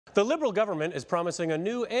The Liberal government is promising a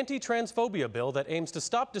new anti-transphobia bill that aims to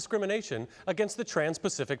stop discrimination against the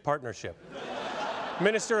Trans-Pacific Partnership.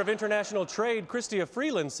 Minister of International Trade Chrystia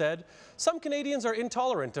Freeland said, "Some Canadians are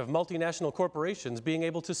intolerant of multinational corporations being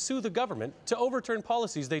able to sue the government to overturn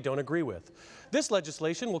policies they don't agree with. This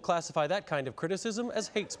legislation will classify that kind of criticism as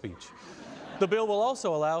hate speech." The bill will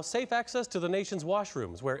also allow safe access to the nation's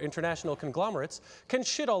washrooms, where international conglomerates can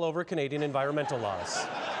shit all over Canadian environmental laws.